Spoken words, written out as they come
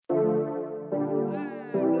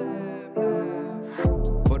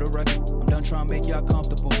trying to make y'all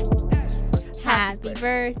comfortable. Happy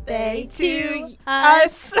birthday to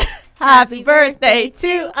us. Happy birthday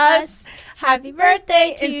to us. Happy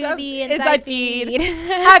birthday to the Inside Feed.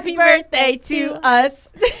 Happy birthday to us.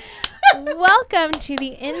 Welcome to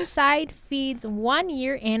the Inside Feed's 1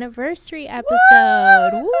 year anniversary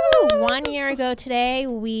episode. Woo! 1 year ago today,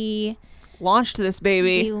 we launched this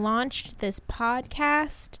baby. We launched this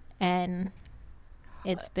podcast, and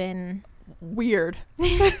it's been weird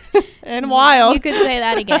and wild. You could say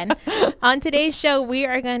that again. On today's show, we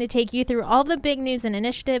are going to take you through all the big news and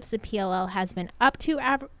initiatives the PLL has been up to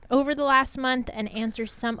over the last month and answer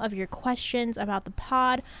some of your questions about the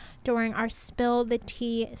pod during our Spill the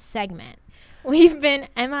Tea segment. We've been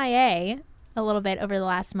MIA a little bit over the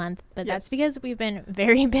last month, but that's because we've been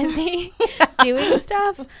very busy doing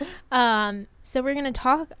stuff. So we're going to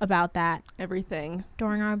talk about that. Everything.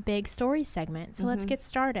 During our big story segment. So let's get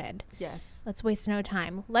started. Yes. Let's waste no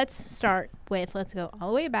time. Let's start with, let's go all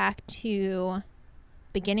the way back to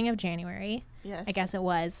beginning of January. Yes. I guess it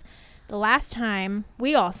was. The last time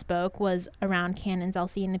we all spoke was around Cannons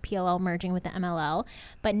LC and the PLL merging with the MLL.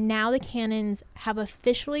 But now the Cannons have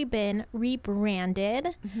officially been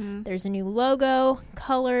rebranded. Mm-hmm. There's a new logo,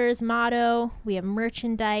 colors, motto. We have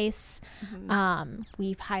merchandise. Mm-hmm.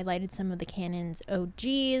 We've highlighted some of the Cannons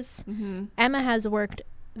OGs. Mm-hmm. Emma has worked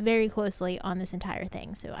very closely on this entire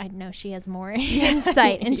thing. So I know she has more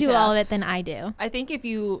insight into all of it than I do. I think if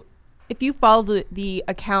you follow the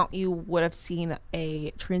account, you would have seen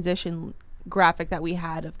a transition graphic that we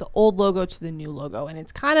had of the old logo to the new logo. And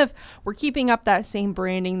it's kind of, we're keeping up that same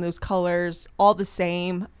branding, those colors, all the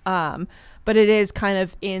same. But it is kind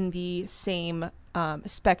of in the same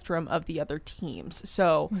spectrum of the other teams.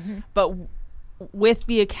 So, but with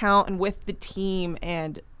the account and with the team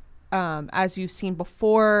and as you've seen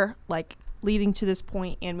before, like leading to this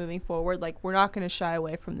point and moving forward, like we're not going to shy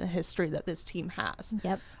away from the history that this team has.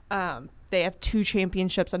 Yep. They have 2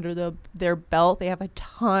 championships under their belt. They have a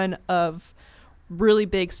ton of really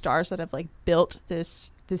big stars that have like built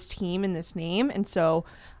this team and this name. And so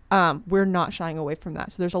we're not shying away from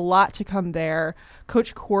that. So there's a lot to come there.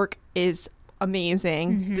 Coach Cork is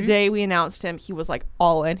amazing. Mm-hmm. The day we announced him, he was like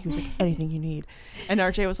all in. He was like, anything you need. And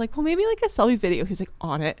RJ was like, well, maybe like a selfie video. He was like,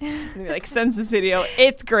 on it. And he like sends this video.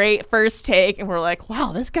 It's great. First take. And we're like,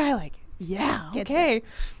 wow, this guy like, yeah, okay.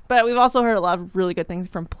 But we've also heard a lot of really good things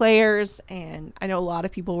from players, and I know a lot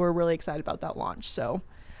of people were really excited about that launch. So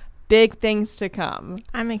big things to come.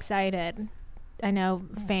 I'm excited. I know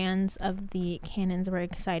fans of the Cannons were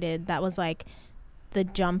excited. That was like the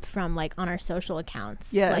jump from like on our social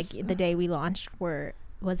accounts. Yes. Like the day we launched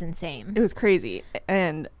was insane. It was crazy.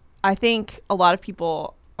 And I think a lot of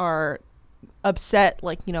people are upset.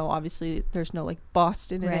 Like, you know, obviously there's no like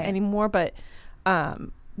Boston in it anymore, but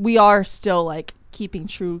we are still like keeping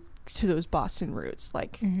true to those Boston roots.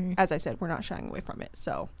 Like, as I said, we're not shying away from it.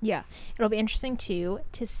 So yeah, it'll be interesting too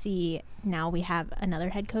to see. Now we have another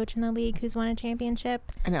head coach in the league who's won a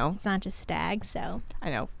championship. I know it's not just Stag, so I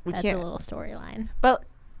know that's a little storyline. But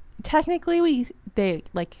technically, they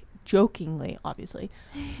like jokingly, obviously,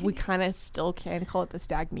 we kind of still can call it the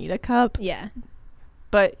Stagnita Cup. Yeah,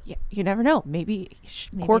 but yeah, you never know. Maybe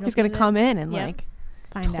Cork is going to come in and like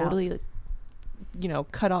find totally, out. You know,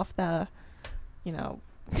 cut off the, you know,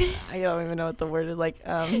 I don't even know what the word is, like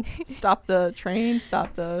stop the train,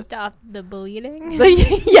 stop the bleeding.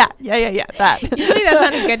 yeah, that. Usually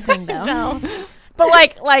that's not a good thing though. No, but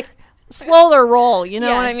like slow their roll, you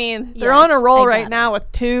know what I mean? They're on a roll right now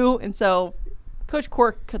with 2, and so Coach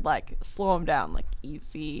Cork could like slow them down like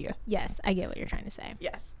easy. Yes, I get what you're trying to say.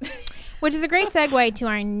 Yes. Which is a great segue to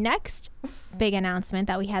our next big announcement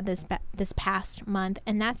that we had this past month,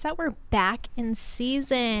 and that's that we're back in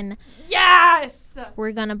season. Yes!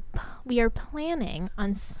 We are planning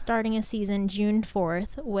on starting a season June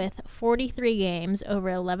 4th with 43 games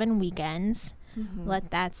over 11 weekends. Mm-hmm.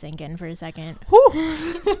 Let that sink in for a second.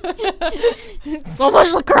 So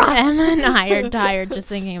much lacrosse. Emma and I are tired just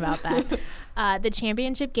thinking about that. The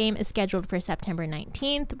championship game is scheduled for September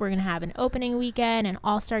 19th. We're going to have an opening weekend, an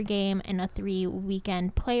all-star game, and a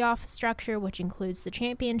 3-weekend playoff structure, which includes the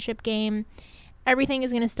championship game. Everything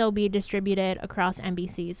is going to still be distributed across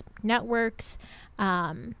NBC's networks.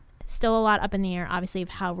 Still a lot up in the air, obviously, of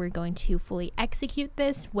how we're going to fully execute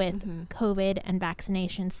this with COVID and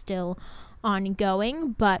vaccination still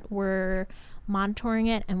ongoing, but we're monitoring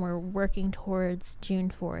it and we're working towards June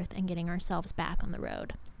 4th and getting ourselves back on the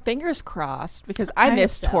road. Fingers crossed, because I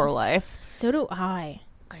miss tour life. So do I.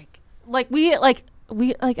 Like we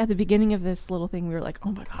at the beginning of this little thing, we were like,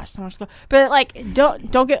 oh my gosh, so much to go. But like,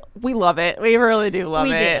 don't get, we love it. We really do love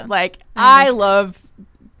it. Like, I love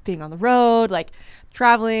being on the road, like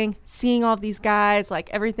traveling, seeing all these guys, like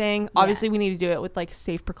everything. Yeah. Obviously, we need to do it with like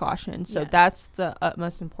safe precautions. So Yes. that's the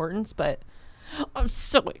utmost importance. But I'm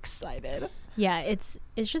so excited. Yeah, it's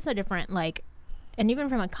just a different, like, and even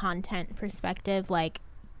from a content perspective, like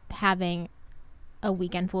having a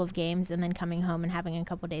weekend full of games and then coming home and having a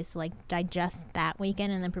couple days to like digest that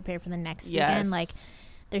weekend and then prepare for the next weekend. Like,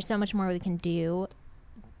 there's so much more we can do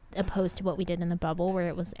opposed to what we did in the bubble, where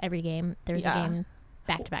it was every game there was a game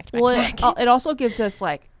back to back to back. Well, to back. it also gives us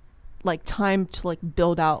like time to like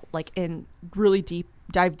build out like and really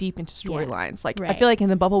dive deep into storylines. Like I feel like in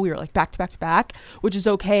the bubble we were like back to back to back, which is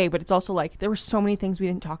okay, but it's also like there were so many things we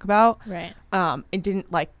didn't talk about. Right. It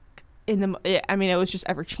didn't like I mean, it was just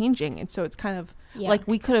ever changing, and so it's kind of like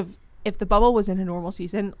we could have, if the bubble was in a normal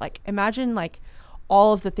season, like imagine like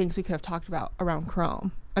all of the things we could have talked about around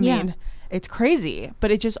Chrome. I mean, it's crazy,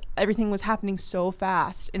 but it just, everything was happening so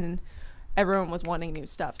fast and everyone was wanting new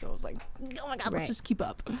stuff. So it was like, oh my God, let's just keep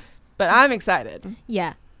up. But I'm excited.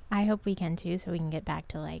 Yeah. I hope we can too, so we can get back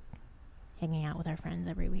to like hanging out with our friends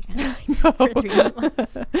every weekend for 3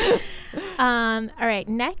 months. All right.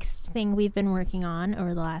 Next thing we've been working on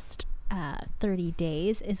over the last 30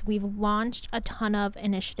 days is we've launched a ton of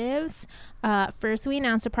initiatives. First, we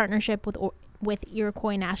announced a partnership with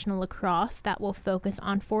Iroquois National Lacrosse that will focus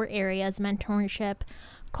on 4 areas: mentorship,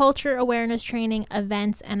 culture awareness training,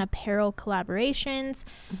 events, and apparel collaborations.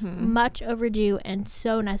 Much overdue and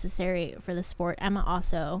so necessary for the sport. Emma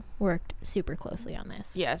also worked super closely on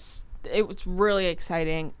this. Yes, it was really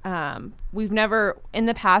exciting. We've never, in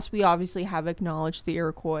the past, we obviously have acknowledged the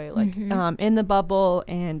Iroquois, like in the bubble,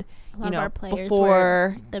 and a lot of our players before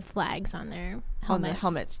wear the flags on their helmets. On the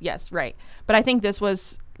helmets, yes, right. But I think this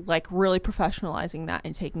was like really professionalizing that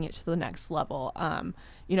and taking it to the next level.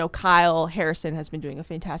 Kyle Harrison has been doing a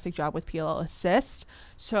fantastic job with PLL Assist,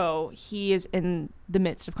 so he is in the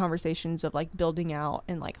midst of conversations of like building out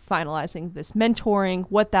and like finalizing this mentoring,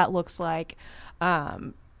 what that looks like,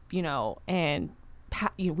 and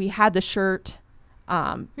we had the shirt.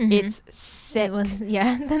 It's sick. It was,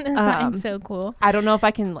 the design's so cool. I don't know if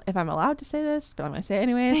I'm allowed to say this, but I'm gonna say it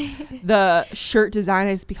anyways. The shirt design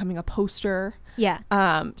is becoming a poster. Yeah.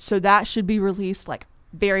 So that should be released like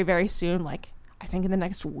very, very soon, like I think in the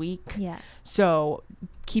next week. Yeah. So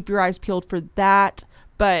keep your eyes peeled for that.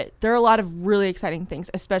 But there are a lot of really exciting things,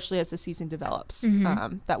 especially as the season develops,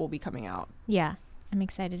 that will be coming out. Yeah. I'm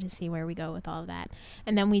excited to see where we go with all of that.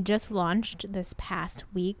 And then we just launched this past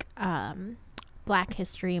week, Black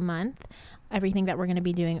History Month, everything that we're going to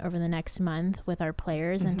be doing over the next month with our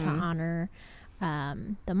players and to honor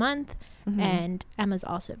the month. And Emma's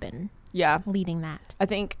also been leading that. I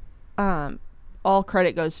think all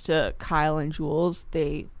credit goes to Kyle and Jules.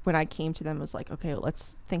 When I came to them, was like, okay,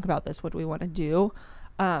 let's think about this. What do we want to do?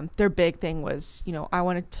 Their big thing was,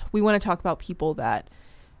 we want to talk about people that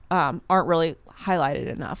aren't really highlighted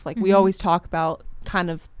enough. Like we always talk about kind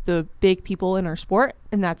of the big people in our sport,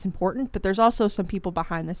 and that's important, but there's also some people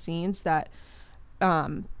behind the scenes that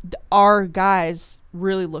our guys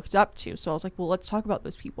really looked up to. So I was like, well, let's talk about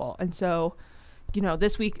those people. And so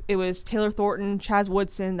this week it was Taylor Thornton, Chaz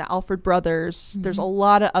Woodson, the Alfred brothers. There's a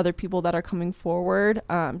lot of other people that are coming forward,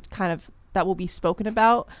 kind of that will be spoken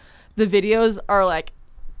about. The videos are like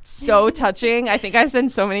so touching. I think I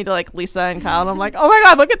send so many to like Lisa and Kyle, and I'm like, oh my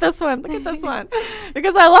God, look at this one,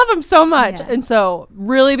 because I love them so much. And so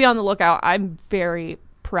really be on the lookout. I'm very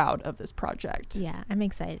proud of this project. I'm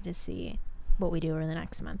excited to see what we do over the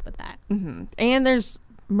next month with that. And there's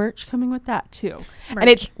merch coming with that too. And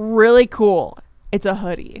it's really cool. It's a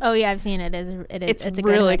hoodie. Oh yeah, I've seen it. It's a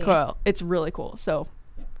really good cool. It's really cool. So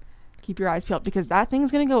keep your eyes peeled, because that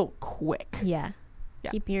thing's gonna go quick. Yeah.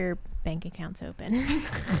 Keep your bank accounts open.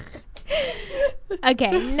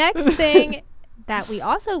 Okay, next thing that we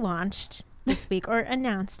also launched this week, or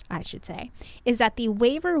announced, I should say, is that the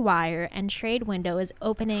waiver wire and trade window is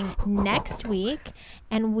opening next week,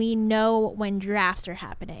 and we know when drafts are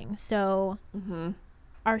happening. So the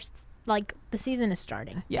season is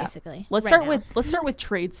starting, basically. Let's start with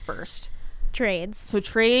trades first. Trades. So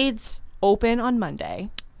trades open on Monday.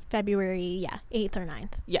 February, 8th or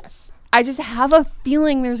 9th. Yes. I just have a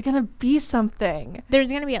feeling there's going to be something. There's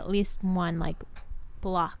going to be at least one, like,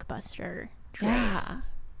 blockbuster trade. Yeah.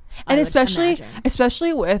 And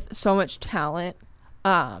especially with so much talent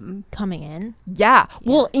coming in. Yeah.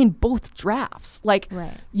 Well, in both drafts. Like,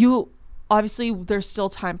 right. Obviously, there's still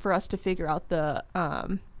time for us to figure out the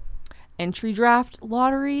entry draft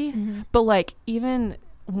lottery. But, like, even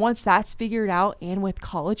once that's figured out, and with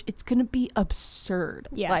college, it's going to be absurd.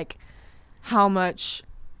 Yeah. Like, how much...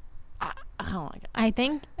 Oh my God. I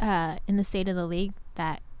think in the State of the League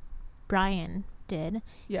that Brian did.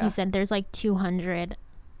 Yeah. He said there's like 200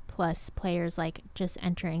 plus players like just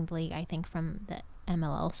entering the league, I think, from the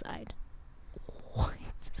MLL side. What?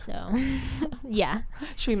 So, yeah.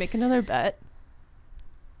 Should we make another bet?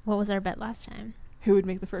 What was our bet last time? Who would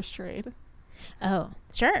make the first trade? Oh,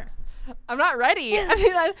 sure. I'm not ready. I mean,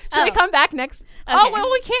 should I Oh. come back next? Okay. Oh,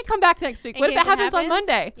 well, we can't come back next week. In What if case it happens on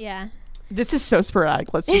Monday? Yeah. This is so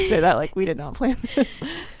sporadic. Let's just say that like we did not plan this.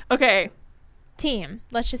 Okay. Team.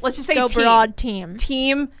 Let's just say go team. broad team.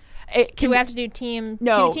 Team. Do we have to do team,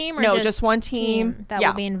 No, two team, or no, just one team. that Yeah.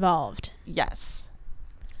 will be involved? Yes.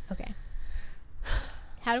 Okay.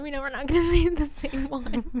 How do we know we're not going to say the same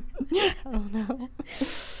one? I don't know.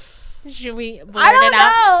 Should we blurt I don't it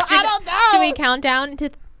out? know. I don't know. Should we count down to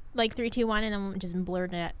like 3, 2, 1, and then just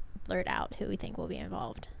blurt out who we think will be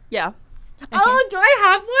involved? Yeah. Okay. Oh, do I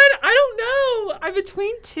have one? I don't know. I'm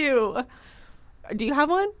between two. Do you have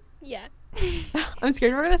one? Yeah. I'm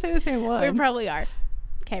scared we're gonna say the same one. We probably are.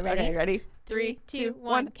 Okay, ready? Okay, ready? 3, 2,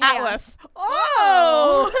 1. Atlas.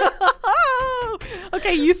 Oh.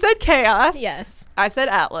 Okay, you said chaos. Yes. I said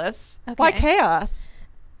Atlas. Okay. Why chaos?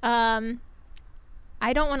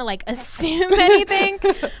 I don't want to like assume anything,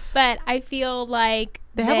 but I feel like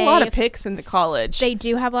They have a lot of picks in the college. They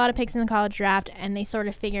do have a lot of picks in the college draft, and they sort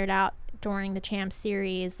of figured out during the Champs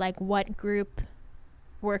Series like what group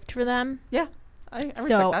worked for them. Yeah, I respect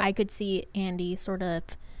So that. I could see Andy sort of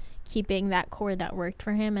keeping that core that worked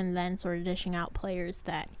for him, and then sort of dishing out players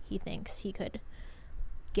that he thinks he could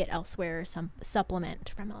get elsewhere, or some supplement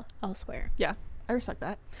from elsewhere. Yeah, I respect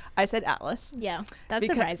that. I said Atlas. Yeah, that's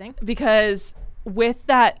surprising. Because with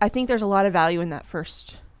that, I think there's a lot of value in that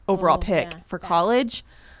first overall pick yeah, for facts. college.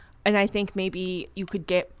 And I think maybe you could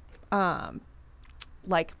get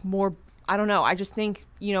like more, I don't know. I just think,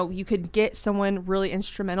 you know, you could get someone really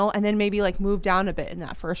instrumental and then maybe like move down a bit in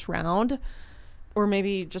that first round, or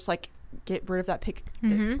maybe just like get rid of that pick.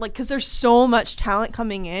 Mhm. Like, cause there's so much talent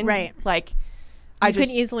coming in. Right. Like You could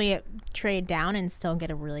easily trade down and still get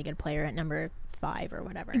a really good player at number 5 or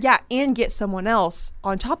whatever. yeah, and get someone else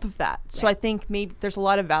on top of that. So Right. I think maybe there's a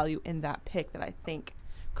lot of value in that pick that I think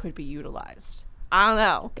could be utilized. I don't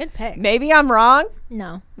know. Good pick. Maybe I'm wrong.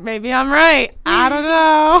 No. Maybe I'm right. I don't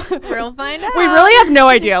know. We'll find out. We really have no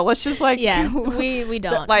idea. Let's just like Yeah, we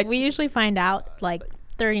don't. like We usually find out like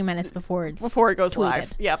 30 minutes before it's before it goes tweeted.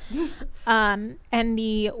 live. Yep. And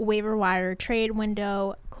the waiver wire trade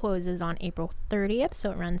window closes on April 30th,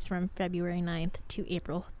 so it runs from February 9th to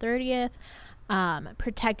April 30th.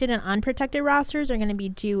 Protected and unprotected rosters are going to be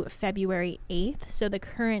due February 8th. So the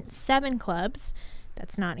current 7 clubs,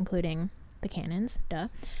 that's not including the Cannons,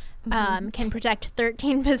 can protect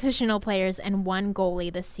 13 positional players and 1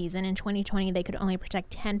 goalie this season. In 2020, they could only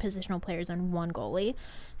protect 10 positional players and 1 goalie.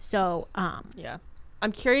 So Yeah.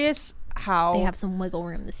 I'm curious how they have some wiggle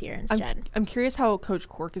room this year instead. I'm curious how Coach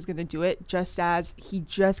Cork is going to do it, just as he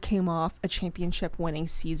just came off a championship winning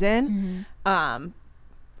season.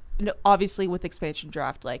 No, obviously with expansion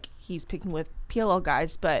draft, like he's picking with PLL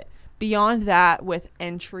guys, but beyond that, with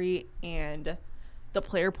entry and the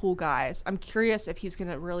player pool guys, I'm curious if he's going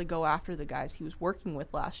to really go after the guys he was working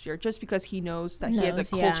with last year, just because he knows that he has a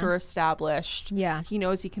culture established. Yeah. He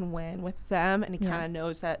knows he can win with them, and he Yeah. kind of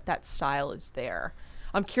knows that that style is there.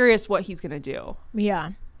 I'm curious what he's going to do.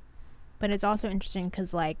 Yeah. But it's also interesting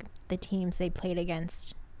because, like, the teams they played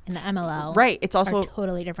against in the MLL Right. It's are also,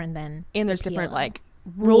 totally different than and there's the different PLL. like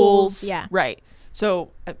Rules, rules. yeah. Right. So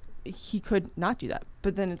he could not do that.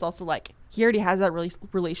 But then it's also like he already has that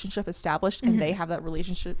relationship established, and they have that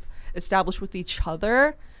relationship established with each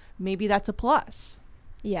other. Maybe that's a plus.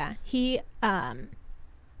 Yeah. He,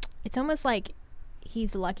 it's almost like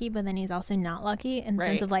he's lucky, but then he's also not lucky in the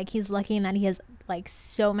sense Right. of, like, he's lucky in that he has, like,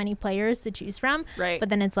 so many players to choose from. Right. But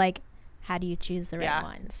then it's like, how do you choose the right Yeah.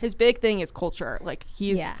 ones? His big thing is culture. Like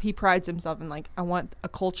Yeah. he prides himself in like, I want a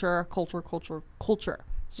culture.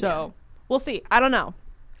 So we'll see. I don't know.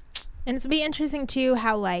 And it's be interesting too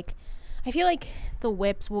how, like, I feel like the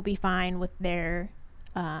Whips will be fine with their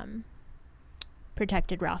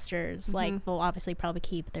protected rosters. Like, they'll obviously probably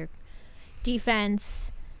keep their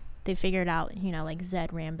defense. They figured out, you know, like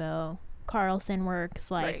Zed Rambo, Carlson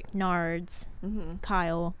works, like Right. Nards, Mm-hmm.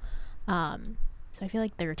 Kyle. So I feel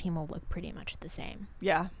like their team will look pretty much the same.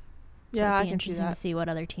 Yeah. But Yeah, it'd I be can see interesting that. to see what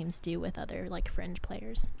other teams do with other, like, fringe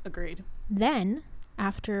players. Agreed. Then,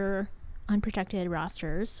 after unprotected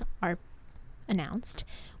rosters are announced,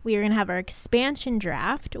 we are going to have our expansion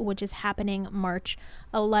draft, which is happening March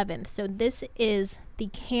 11th. So this is the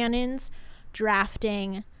Cannons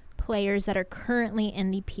drafting players that are currently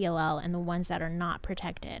in the PLL and the ones that are not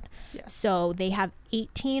protected. Yes. So they have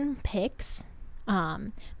 18 picks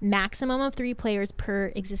Maximum of 3 players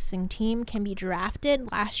per existing team can be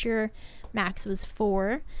drafted. Last year, max was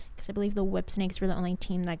 4, because I believe the Whipsnakes were the only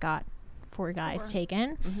team that got 4 guys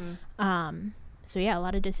taken. So yeah, a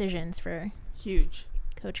lot of decisions for Huge.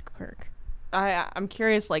 Coach Kirk. I'm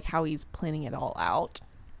curious, like, how he's planning it all out.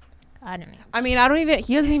 I don't know. I mean,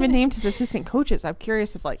 he hasn't even named his assistant coaches. I'm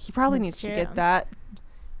curious if, like, he probably needs to get that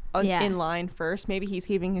in line first. Maybe he's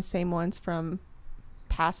keeping his same ones from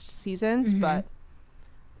past seasons, but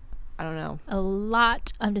I don't know. A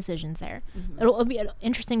lot of decisions there. It'll be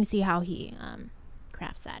interesting to see how he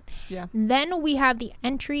crafts that. Yeah. Then we have the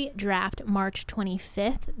entry draft March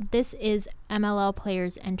 25th. This is MLL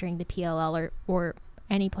players entering the PLL or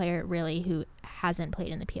any player really who hasn't played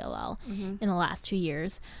in the PLL in the last 2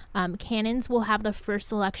 years. Cannons will have the first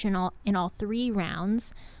selection in all 3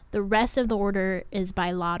 rounds. The rest of the order is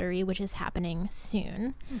by lottery, which is happening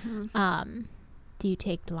soon. Do you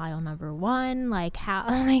take Lyle number 1? Like how?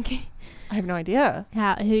 Like I have no idea.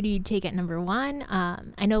 Who do you take at number 1?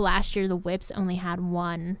 I know last year the Whips only had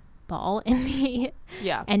 1 ball in the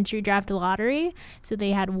entry draft lottery, so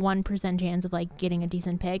they had 1% chance of like getting a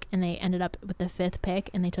decent pick, and they ended up with the 5th pick,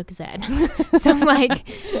 and they took Zed. So like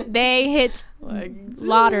they hit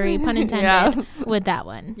lottery, pun intended, with that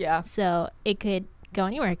one. Yeah. So it could go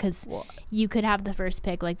anywhere, because you could have the first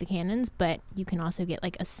pick like the Cannons, but you can also get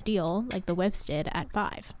like a steal like the Whips did at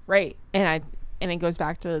 5. Right. And it goes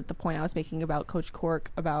back to the point I was making about Coach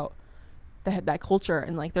Cork about that culture,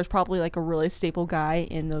 and like there's probably like a really staple guy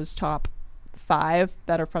in those top 5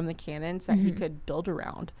 that are from the Cannons that he could build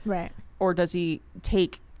around. Right. Or does he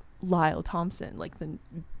take Lyle Thompson, like the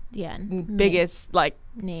biggest like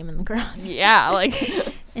name in the cross? Yeah,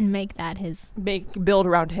 like and make that build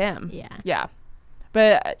around him. Yeah.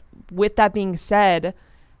 But with that being said,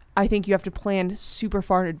 I think you have to plan super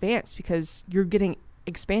far in advance, because you're getting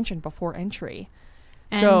expansion before entry.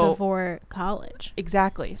 And before college.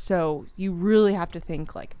 Exactly. So you really have to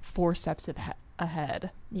think like 4 steps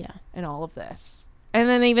ahead. Yeah. In all of this. And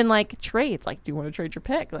then even like trades. Like, do you want to trade your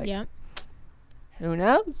pick? Like, who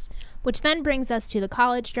knows? Which then brings us to the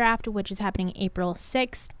college draft, which is happening April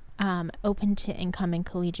 6th, open to incoming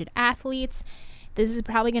collegiate athletes. This is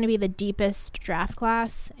probably going to be the deepest draft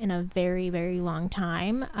class in a very, very long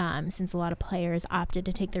time, since a lot of players opted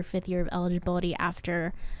to take their 5th year of eligibility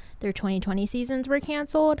after their 2020 seasons were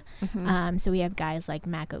canceled. So we have guys like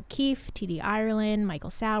Mac O'Keefe, TD Ireland,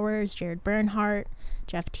 Michael Sowers, Jared Bernhardt,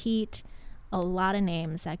 Jeff Teat, a lot of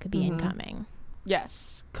names that could be incoming.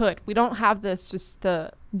 Yes, could. We don't have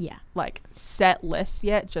the like set list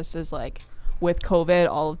yet, just as like with COVID,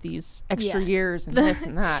 all of these extra years and this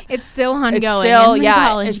and that. It's still ongoing.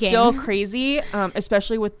 It's still crazy,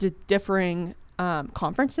 especially with the differing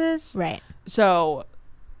conferences. Right. So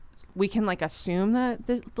we can like assume that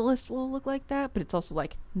the list will look like that, but it's also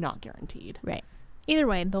like not guaranteed. Right. Either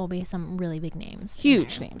way, there'll be some really big names.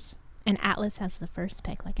 Huge names. And Atlas has the first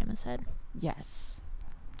pick, like Emma said. Yes.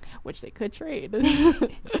 Which they could trade.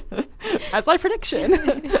 That's my prediction.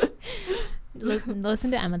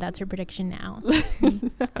 Listen to Emma. That's her prediction now.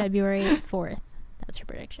 February 4th. That's her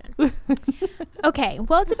prediction. Okay,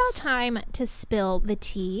 well, it's about time to spill the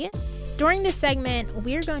tea. During this segment,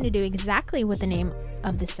 we're going to do exactly what the name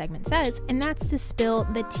of this segment says, and that's to spill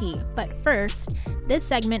the tea. But first, this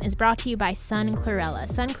segment is brought to you by Sun Chlorella.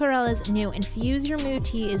 Sun Chlorella's new Infuse Your Mood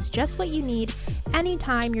tea is just what you need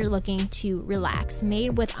anytime you're looking to relax.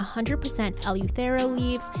 Made with 100% Eleuthero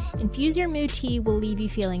leaves, Infuse Your Mood tea will leave you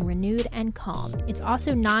feeling renewed and calm. It's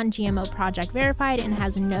also non-GMO project verified and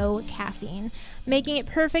has no caffeine, making it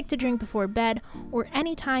perfect to drink before bed or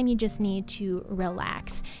anytime you just need to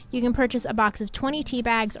relax. You can purchase a box of 20 tea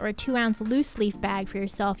bags or a 2-ounce loose leaf bag for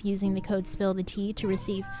yourself using the code SPILLTHETEA to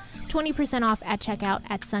receive 20% off at checkout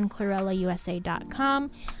at sunchlorellausa.com.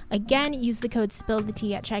 Again, use the code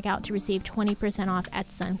SPILLTHETEA at checkout to receive 20% off at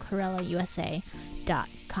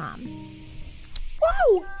sunchlorellausa.com.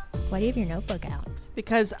 Woo! Why do you have your notebook out?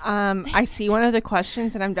 Because I see one of the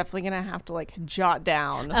questions and I'm definitely going to have to like jot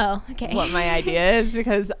down what my idea is,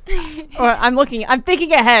 because I'm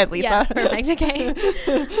thinking ahead, Lisa. Yeah, perfect. Okay.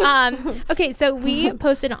 Okay, so we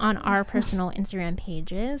posted on our personal Instagram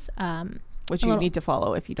pages. Which you need to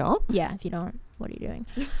follow if you don't. Yeah, if you don't, what are you doing?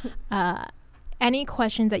 Any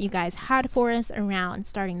questions that you guys had for us around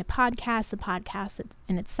starting the podcast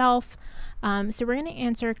in itself. So we're going to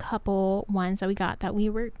answer a couple ones that we got that we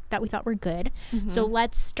thought were good. So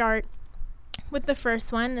let's start with the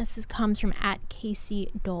first one. This comes from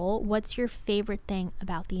 @Casey_Dole. What's your favorite thing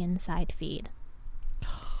about the Inside feed?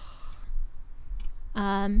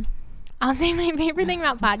 I'll say my favorite thing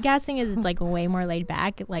about podcasting is it's like way more laid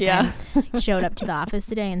back. Like Yeah. I showed up to the office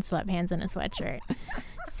today in sweatpants and a sweatshirt.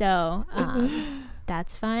 So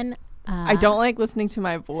that's fun. I don't like listening to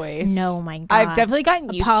my voice. No, my God. I've definitely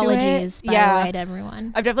gotten used Apologies, to it. by the way, to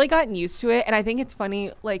everyone. I've definitely gotten used to it. And I think it's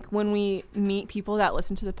funny, like, when we meet people that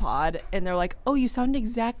listen to the pod and they're like, oh, you sound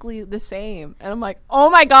exactly the same. And I'm like, oh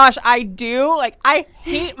my gosh, I do. Like, I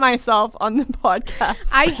hate myself on the podcast.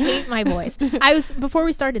 I hate my voice. Before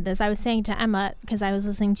we started this, I was saying to Emma, because I was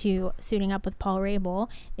listening to Suiting Up with Paul Rabel.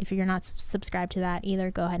 If you're not subscribed to that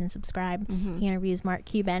either, go ahead and subscribe. He interviews Mark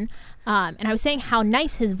Cuban. And I was saying how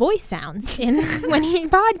nice his voice sounds when he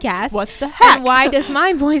podcasts. What the heck? And why does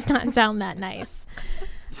my voice not sound that nice?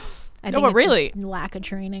 I No, think but it's really. just lack of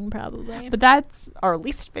training, probably. But that's our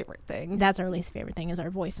least favorite thing. That's our least favorite thing is our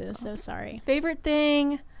voices. So sorry. Favorite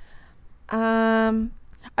thing? I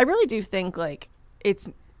really do think, like, it's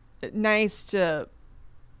nice to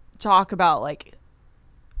talk about, like,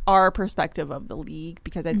 our perspective of the league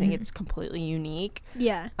because I think it's completely unique.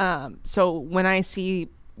 Yeah. So when I see,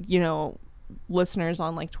 you know, listeners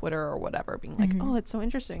on like Twitter or whatever being like, oh, it's so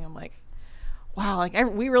interesting, I'm like, wow, like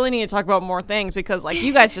we really need to talk about more things because like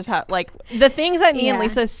you guys just have like the things that me and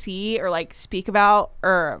Lisa see or like speak about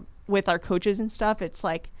or with our coaches and stuff, it's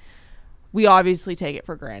like we obviously take it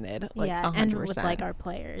for granted, like 100%. And with like our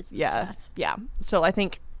players and stuff. Yeah. So I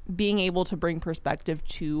think being able to bring perspective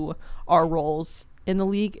to our roles in the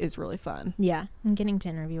league is really fun. Yeah, and getting to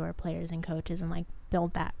interview our players and coaches and like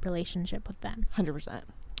build that relationship with them. 100%.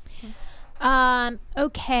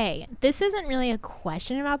 Okay, this isn't really a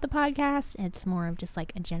question about the podcast. It's more of just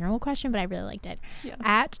like a general question, but I really liked it. Yeah.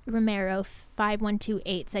 At Romero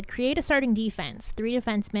 5128 said, create a starting defense, 3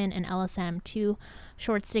 defensemen, an LSM, 2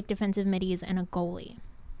 short stick defensive middies, and a goalie.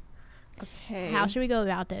 Okay. How should we go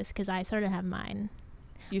about this? Because I sort of have mine.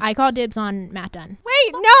 I call dibs on Matt Dunn.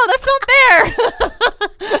 Wait, no, that's not fair.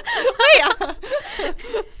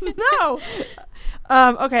 Wait, no.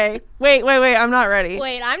 Okay. Wait. I'm not ready.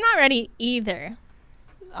 Wait, I'm not ready either.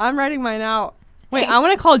 I'm writing mine out. Wait, I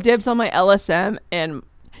want to call dibs on my LSM and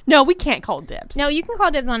no, we can't call dibs. No, you can call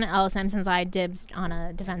dibs on an LSM since I dibs on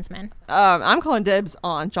a defenseman. I'm calling dibs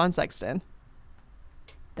on John Sexton.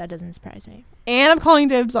 That doesn't surprise me. And I'm calling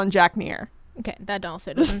dibs on Jack Neer. Okay, that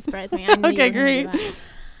also doesn't surprise me. I knew Okay, you were gonna do great. that.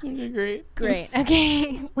 Okay, great. Great.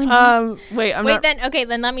 Okay.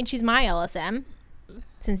 Then let me choose my LSM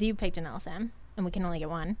since you picked an LSM and we can only get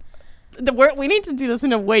one. We need to do this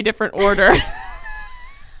in a way different order.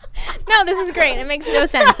 No, this is great. It makes no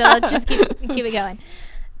sense. So let's just keep it going.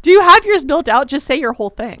 Do you have yours built out? Just say your whole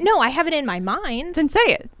thing. No, I have it in my mind. Then say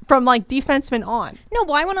it from like defenseman on. No,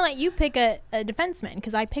 well, I want to let you pick a defenseman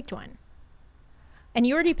because I picked one. And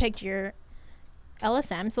you already picked your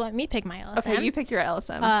LSM, so let me pick my LSM. Okay, you pick your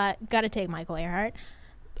LSM. Gotta take Michael Earhart.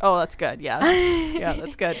 Oh, that's good. Yeah. Yeah,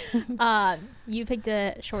 that's good. You picked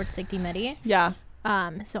a short stick D-Midi. Yeah.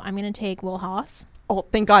 So I'm gonna take Will Haas. Oh,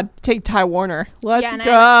 thank God. Take Ty Warner. Let's go. And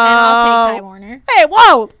I'll take Ty Warner. Hey,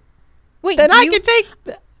 whoa. Wait, Then I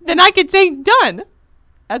could take Dunn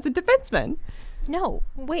as a defenseman. No,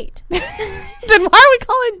 wait. Then why are we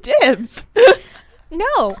calling dibs?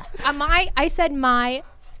 No, I said my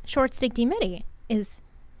short stick D-Midi is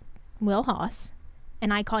Will Haas,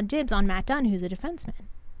 and I called dibs on Matt Dunn, who's a defenseman.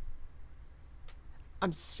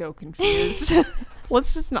 I'm so confused.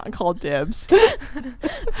 Let's just not call dibs.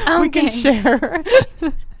 Okay. We can share.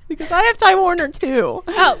 Because I have Ty Warner too.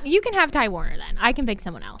 Oh, you can have Ty Warner then. I can pick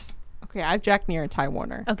someone else. Okay, I have Jack Neer and Ty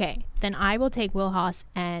Warner. Okay, then I will take Will Haas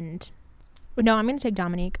and... No, I'm going to take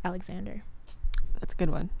Dominique Alexander. That's a good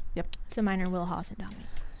one. Yep. So mine are Will Haas and Dominique.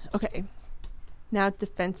 Okay. Now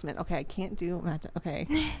defenseman. Okay, I can't do Matt. Okay.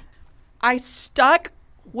 I stuck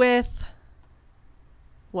with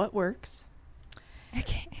what works.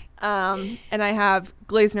 Okay. And I have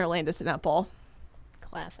Glazner, Landis, and Epple.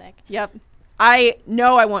 Classic. Yep. I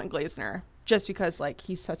know I want Glazner just because like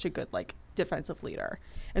he's such a good like defensive leader.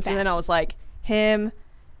 And so then I was like him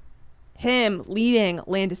leading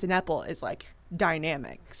Landis and Epple is like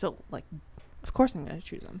dynamic. So like of course I'm going to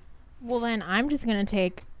choose him. Well, then I'm just going to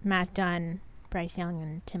take Matt Dunn, Bryce Young,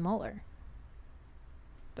 and Tim Muller.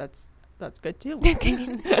 That's good too. You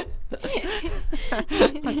can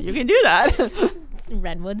do that.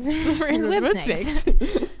 Redwoods versus Whipsnakes.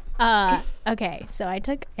 Okay, so I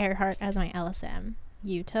took Earhart as my LSM.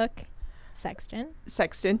 You took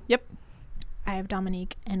Sexton. Yep. I have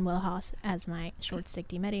Dominique and Will Haas as my short stick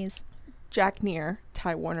D-Middies. Jack Neer,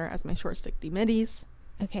 Ty Warner as my short stick D-Middies.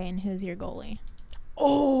 Okay, and who's your goalie?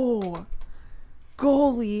 Oh,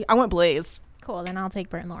 goalie. I went Blaze. Cool, then I'll take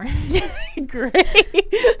Brent Lauren. This Great.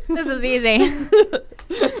 is easy.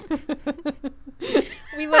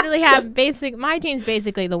 We literally literally have my team's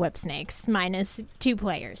basically the Whip Snakes minus 2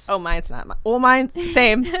 players. Oh, mine's not. Well, mine's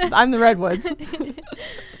same. I'm the Redwoods.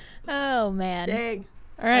 Oh, man. Dang.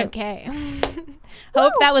 All right. Okay.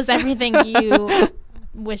 Hope that was everything you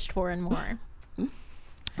wished for and more.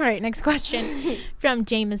 All right, next question from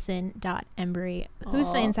Jameson.Embry. Who's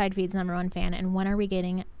the Inside Feed's #1 fan, and when are we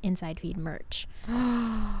getting Inside Feed merch?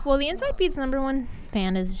 Well, the Inside Feed's #1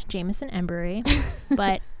 fan is Jameson Embry,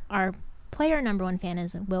 but our player #1 fan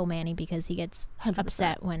is Will Manny because he gets 100%.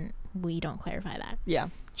 upset when we don't clarify that. Yeah.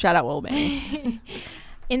 Shout out Will Manny.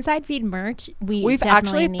 Inside Feed merch, We've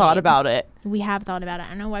actually thought about it. We have thought about it. I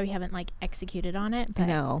don't know why we haven't executed on it, but I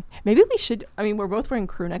know. Maybe we should. I mean, we're both wearing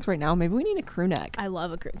crew necks right now. Maybe we need a crew neck. I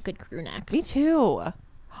love a good crew neck. Me too.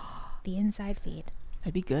 The Inside Feed.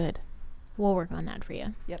 That'd be good. We'll work on that for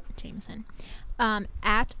you. Yep. Jameson.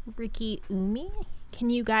 At Ricky Umi, can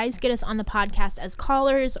you guys get us on the podcast as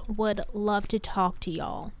callers? Would love to talk to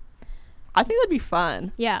y'all. I think that'd be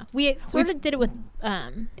fun. Yeah, we sort of did it with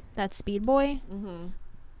that Speed Boy, Mm-hmm.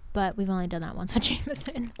 but we've only done that once with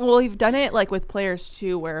Jameson. Well, we've done it with players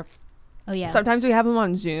too, where Oh yeah. sometimes we have them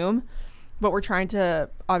on Zoom, but we're trying to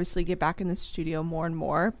obviously get back in the studio more and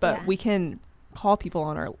more. But Yeah. we can call people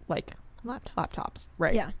on our laptops,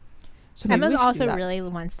 right? Yeah. So maybe Emma we should do also that. really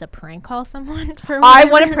wants to prank call someone. For I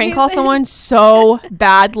want whatever to prank call reason. someone so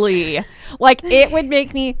badly. It would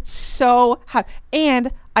make me so happy.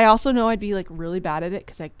 And I also know I'd be really bad at it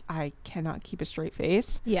because I cannot keep a straight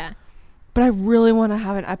face. Yeah. But I really want to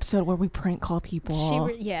have an episode where we prank call people. She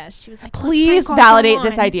was like, "Let's Please prank call validate someone."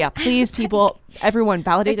 this idea. Please, people, everyone,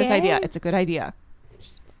 validate this idea. Okay. It's a good idea.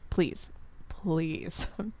 Just please.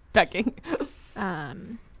 I'm begging.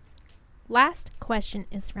 Last question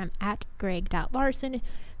is from at Greg.Larson.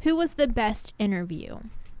 Who was the best interview?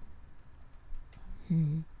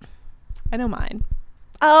 I know mine.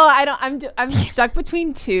 Oh, I don't. I'm stuck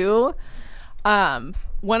between two. One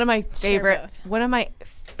of my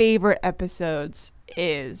favorite episodes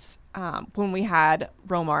is when we had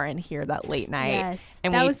Romar in here that late night. Yes,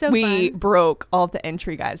 and that we was so we fun. broke all of the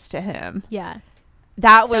entry guides to him. Yeah,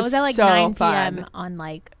 That was at so 9 fun. p.m. on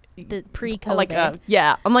the pre-COVID.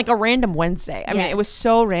 On a random Wednesday. I mean, Yeah. it was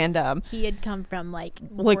so random. He had come from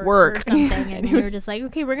work. or something, and And we he were was- just like,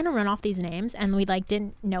 okay, we're gonna run off these names, and we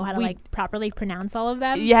didn't know how to We- properly pronounce all of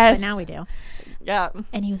them. Yes. but now we do. Yeah,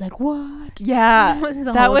 And he was like, "What?" yeah. That was the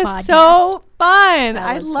That whole was podcast. so fun. That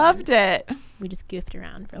I was loved it. We just goofed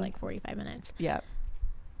around for 45 minutes. Yeah.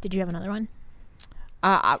 Did you have another one?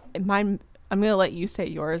 Mine. I'm gonna let you say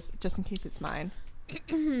yours just in case it's mine.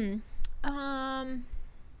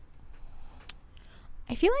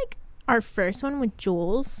 I feel like our first one with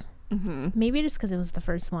Jules, Mm-hmm. maybe just because it was the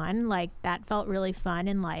first one, that felt really fun,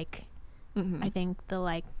 and Mm-hmm. I think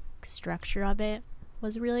the structure of it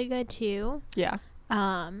was really good too. Yeah.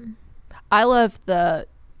 Um, I love the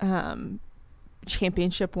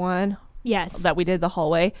championship one yes, that we did the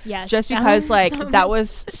hallway. yes, Just that because was so that was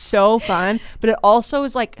so fun, but it also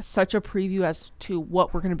is such a preview as to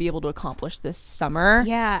what we're going to be able to accomplish this summer.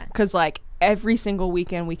 yeah, Because every single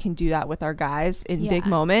weekend we can do that with our guys in big Yeah.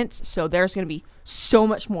 moments. So there's going to be so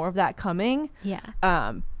much more of that coming.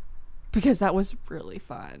 yeah. Because that was really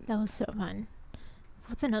fun. That was so fun.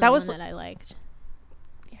 What's another That one was that I liked?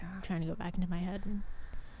 Yeah. I'm trying to go back into my head.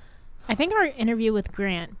 I think our interview with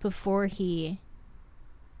Grant before he,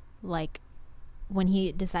 when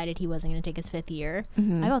he decided he wasn't going to take his 5th year,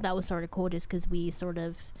 Mhm. I thought that was sort of cool just because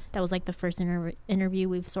that was the first interview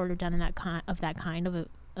we've sort of done in that kind of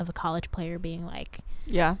a college player being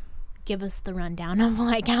Yeah. give us the rundown of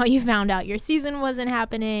how you found out your season wasn't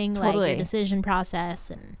happening, Totally. your decision process,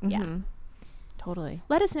 and yeah. Mhm. Totally.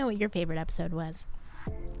 Let us know what your favorite episode was.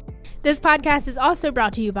 This podcast is also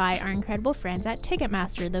brought to you by our incredible friends at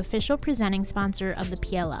Ticketmaster, the official presenting sponsor of the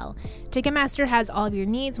PLL. Ticketmaster has all of your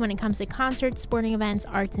needs when it comes to concerts, sporting events,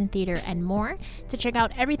 arts and theater, and more. To check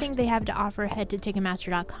out everything they have to offer, head to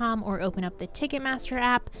Ticketmaster.com or open up the Ticketmaster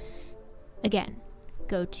app. Again,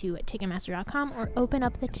 go to Ticketmaster.com or open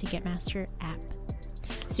up the Ticketmaster app.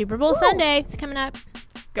 Super Bowl Sunday, it's coming up.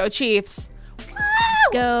 Go Chiefs.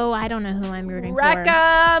 Go, I don't know who I'm rooting Wreck for.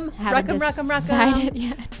 'em. Haven't Wreck 'em. decided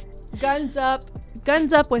yet. Guns up.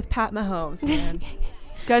 Guns up with Pat Mahomes, man.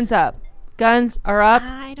 Guns up. Guns are up.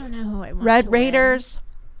 I don't know who I want. Red to win. Raiders.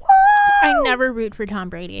 I never root for Tom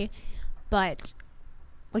Brady, but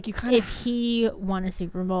You kind of. if he won a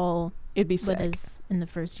Super Bowl It'd be with sick. in the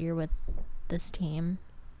first year with this team,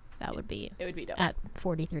 that would be It would be dope. at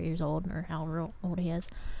 43 years old or however old he is.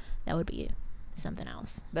 That would be something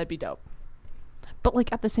else. That'd be dope.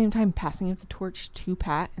 But at the same time, passing the torch to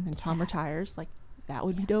Pat and then Tom retires, that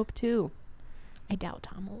would be dope too. I doubt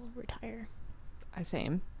Tom will retire.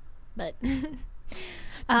 Same. But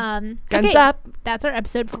Guns okay, up. that's our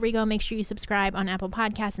episode. Before we go, make sure you subscribe on Apple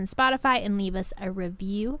Podcasts and Spotify and leave us a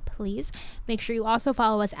review, please. Make sure you also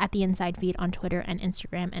follow us at The Inside Feed on Twitter and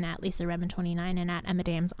Instagram, and at Lisa Redmond29 and at Emma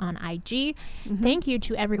Dams on IG. Thank you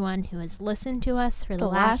to everyone who has listened to us for the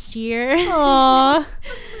last year. Aww.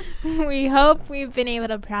 We hope we've been able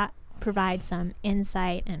to provide some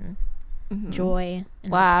insight and joy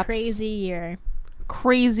in Laughs. this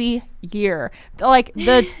Crazy year. Like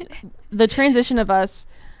the transition of us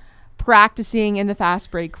practicing in the fast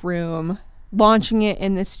break room, launching it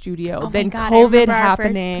in the studio, then COVID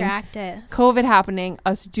happening,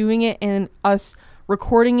 us doing it in us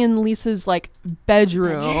recording in Lisa's like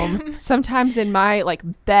bedroom, sometimes in my like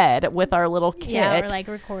bed with our little kid. Yeah, or like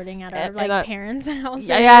recording at our parents' houses.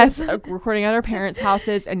 Yes, recording at our parents'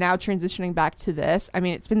 houses, and now transitioning back to this. I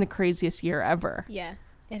mean, it's been the craziest year ever. Yeah,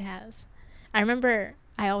 it has. I remember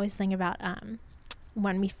I always think about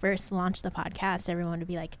when we first launched the podcast, everyone would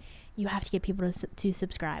be like, you have to get people to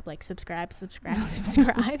subscribe, like subscribe.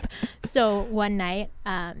 So one night,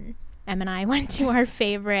 Em and I went to our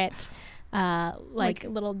favorite like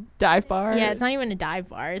little dive bar. Yeah, it's not even a dive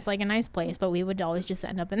bar. It's like a nice place, but we would always just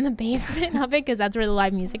end up in the basement of it because that's where the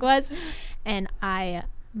live music was. And I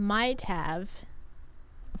might have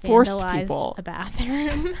forced vandalized people a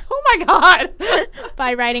bathroom. Oh my God.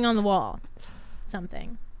 By writing on the wall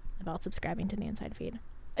something about subscribing to The Inside Feed.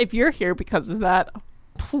 If you're here because of that,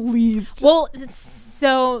 please. Well,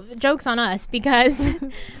 so joke's on us because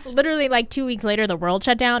literally like 2 weeks later the world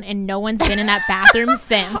shut down and no one's been in that bathroom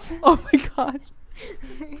since. Oh my God.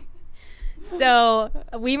 So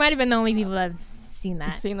we might have been the only people that have seen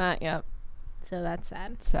that. Yeah. So that's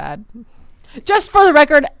sad. Just for the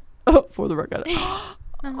record. Oh,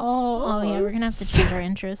 yeah, we're gonna have to choose our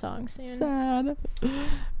intro song soon. Sad.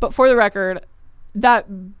 But for the record,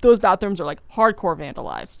 those bathrooms are like hardcore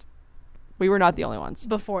vandalized. We were not the only ones.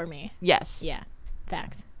 Before me. Yes. Yeah.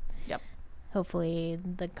 Facts. Yep. Hopefully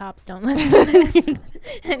the cops don't listen to this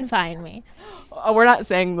and find me. We're not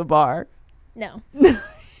saying the bar. No. And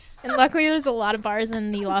luckily there's a lot of bars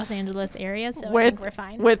in the Los Angeles area, so I think we're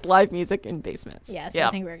fine. With live music in basements. Yes,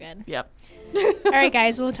 I think we're good. Yep. All right,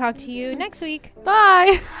 guys, we'll talk to you next week.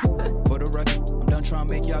 Bye. For the record, I'm done trying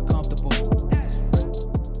to make y'all comfortable.